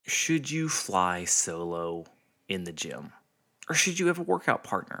Should you fly solo in the gym? Or should you have a workout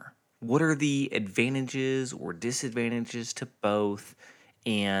partner? What are the advantages or disadvantages to both?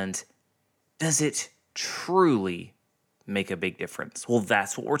 And does it truly make a big difference? Well,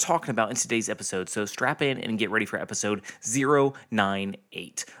 that's what we're talking about in today's episode. So strap in and get ready for episode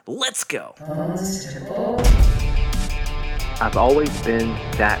 098. Let's go. I've always been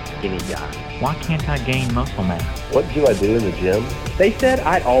that skinny guy. Why can't I gain muscle mass? What do I do in the gym? They said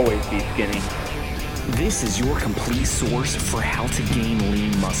I'd always be skinny. This is your complete source for how to gain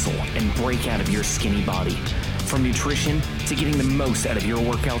lean muscle and break out of your skinny body. From nutrition to getting the most out of your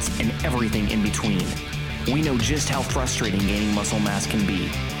workouts and everything in between. We know just how frustrating gaining muscle mass can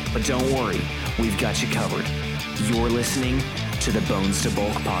be, but don't worry, we've got you covered. You're listening to the Bones to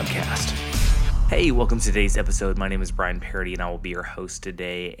Bulk podcast. Hey, welcome to today's episode. My name is Brian Parody and I will be your host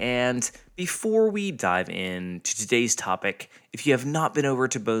today. And before we dive into today's topic, if you have not been over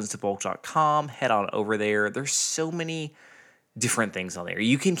to bonestobulk.com, head on over there. There's so many different things on there.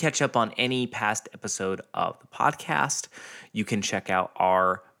 You can catch up on any past episode of the podcast. You can check out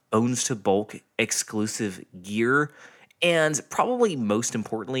our Bones to Bulk exclusive gear. And probably most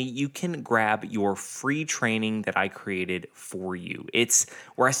importantly, you can grab your free training that I created for you. It's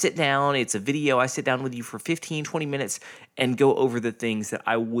where I sit down, it's a video, I sit down with you for 15, 20 minutes and go over the things that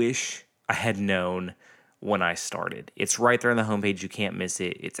I wish I had known when I started. It's right there on the homepage, you can't miss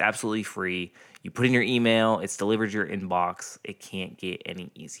it. It's absolutely free. You put in your email, it's delivered to your inbox. It can't get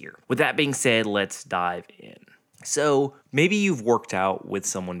any easier. With that being said, let's dive in. So maybe you've worked out with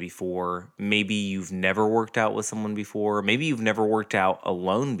someone before. Maybe you've never worked out with someone before. Maybe you've never worked out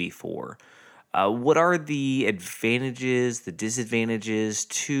alone before. What are the advantages, the disadvantages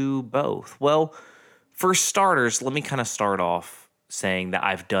to both? Well, for starters, let me kind of start off saying that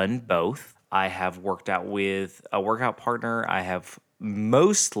I've done both. I have worked out with a workout partner. I have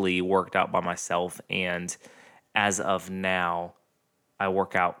mostly worked out by myself. And as of now, I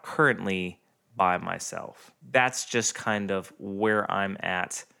work out currently by myself. That's just kind of where I'm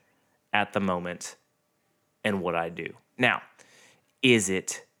at the moment and what I do. Now, is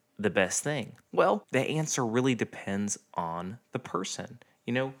it the best thing? Well, the answer really depends on the person.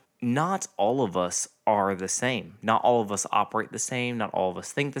 You know, not all of us are the same. Not all of us operate the same. Not all of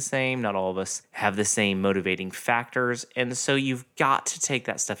us think the same. Not all of us have the same motivating factors. And so you've got to take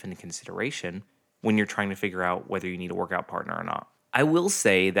that stuff into consideration when you're trying to figure out whether you need a workout partner or not. I will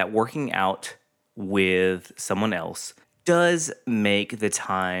say that working out with someone else does make the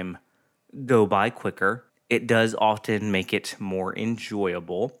time go by quicker. It does often make it more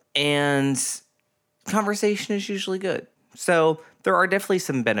enjoyable, and conversation is usually good. So there are definitely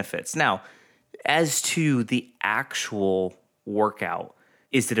some benefits. Now, as to the actual workout,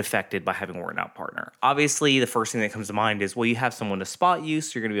 is it affected by having a workout partner? Obviously, the first thing that comes to mind is, well, you have someone to spot you,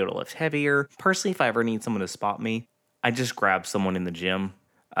 so you're going to be able to lift heavier. Personally, if I ever need someone to spot me, I just grab someone in the gym.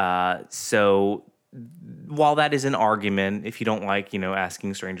 So while that is an argument, if you don't like,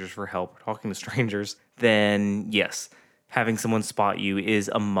 asking strangers for help or talking to strangers, then yes, having someone spot you is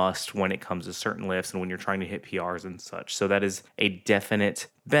a must when it comes to certain lifts and when you're trying to hit PRs and such. So that is a definite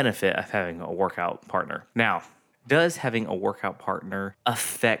benefit of having a workout partner. Now, does having a workout partner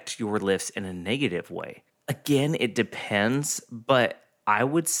affect your lifts in a negative way? Again, it depends, but I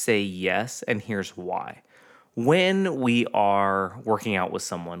would say yes, and here's why. When we are working out with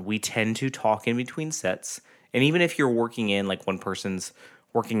someone, we tend to talk in between sets. And even if you're working in, like one person's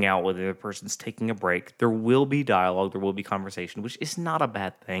working out while the other person's taking a break, there will be dialogue, there will be conversation, which is not a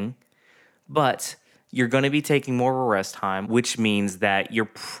bad thing. But you're going to be taking more of a rest time, which means that you're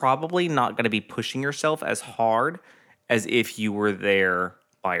probably not going to be pushing yourself as hard as if you were there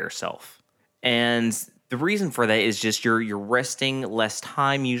by yourself. And the reason for that is just you're resting less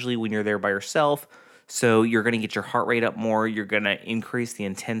time usually when you're there by yourself. So you're going to get your heart rate up more. You're going to increase the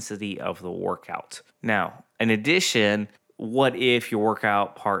intensity of the workout. Now, in addition, what if your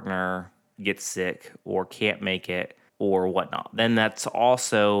workout partner gets sick or can't make it or whatnot? Then that's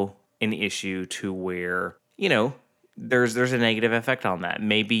also an issue to where, there's a negative effect on that.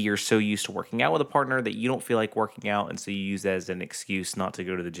 Maybe you're so used to working out with a partner that you don't feel like working out, and so you use that as an excuse not to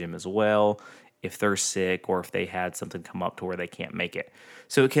go to the gym as well if they're sick or if they had something come up to where they can't make it.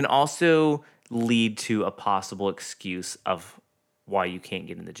 So it can also lead to a possible excuse of why you can't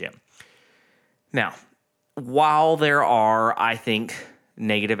get in the gym. Now, while there are, I think,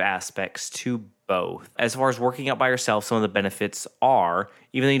 negative aspects to both, as far as working out by yourself, some of the benefits are,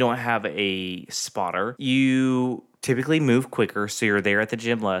 even though you don't have a spotter, you typically move quicker, so you're there at the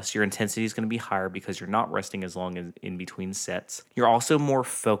gym less. Your intensity is going to be higher because you're not resting as long in between sets. You're also more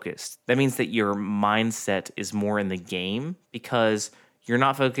focused. That means that your mindset is more in the game because You're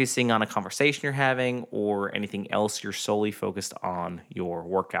not focusing on a conversation you're having or anything else. You're solely focused on your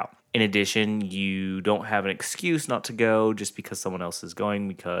workout. In addition, you don't have an excuse not to go just because someone else is going,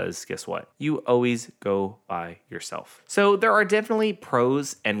 because guess what? You always go by yourself. So there are definitely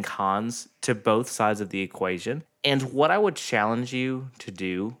pros and cons to both sides of the equation. And what I would challenge you to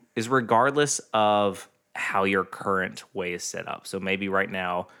do is, regardless of how your current way is set up. So maybe right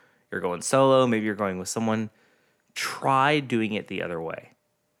now you're going solo, maybe you're going with someone, try doing it the other way.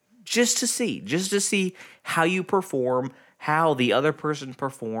 Just to see how you perform, how the other person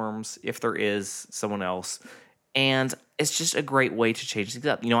performs, if there is someone else. And it's just a great way to change things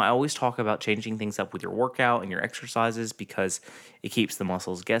up. I always talk about changing things up with your workout and your exercises because it keeps the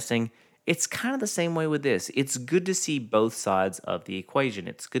muscles guessing. It's kind of the same way with this. It's good to see both sides of the equation.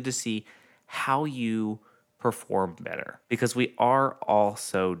 It's good to see how you perform better because we are all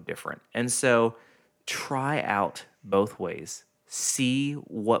so different. And so try out both ways. See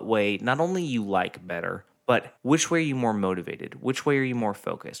what way not only you like better, but which way are you more motivated? Which way are you more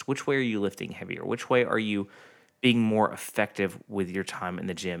focused? Which way are you lifting heavier? Which way are you being more effective with your time in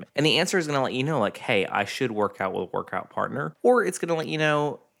the gym? And the answer is going to let you know, like, hey, I should work out with a workout partner. Or it's going to let you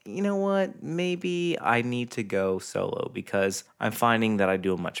know what? Maybe I need to go solo because I'm finding that I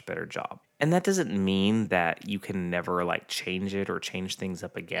do a much better job. And that doesn't mean that you can never change it or change things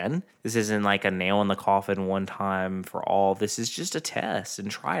up again. This isn't like a nail in the coffin one time for all. This is just a test and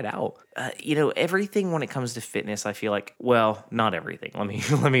try it out. Everything when it comes to fitness, I feel like, well, not everything. Let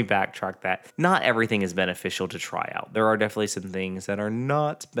me backtrack that. Not everything is beneficial to try out. There are definitely some things that are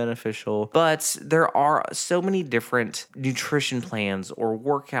not beneficial, but there are so many different nutrition plans or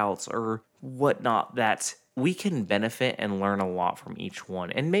workouts or whatnot that we can benefit and learn a lot from each one.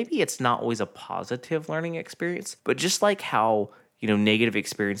 And maybe it's not always a positive learning experience, but just like how, negative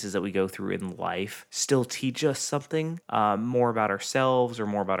experiences that we go through in life still teach us something more about ourselves or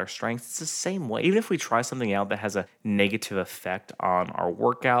more about our strengths. It's the same way. Even if we try something out that has a negative effect on our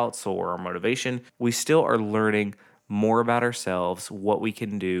workouts or our motivation, we still are learning more about ourselves, what we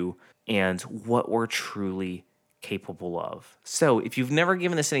can do, and what we're truly capable of. So if you've never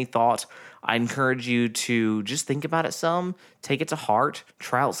given this any thought, I encourage you to just think about it some, take it to heart,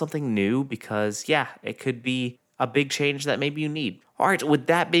 try out something new because, it could be a big change that maybe you need. All right, with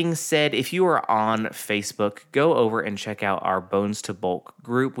that being said, if you are on Facebook, go over and check out our Bones to Bulk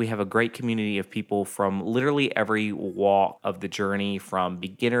group. We have a great community of people from literally every walk of the journey, from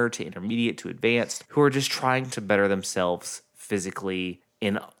beginner to intermediate to advanced, who are just trying to better themselves physically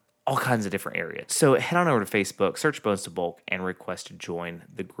in all kinds of different areas. So head on over to Facebook, search Bones to Bulk, and request to join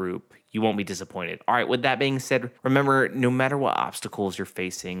the group. You won't be disappointed. All right, with that being said, remember, no matter what obstacles you're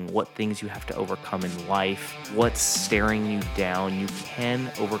facing, what things you have to overcome in life, what's staring you down, you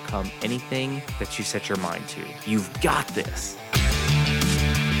can overcome anything that you set your mind to. You've got this.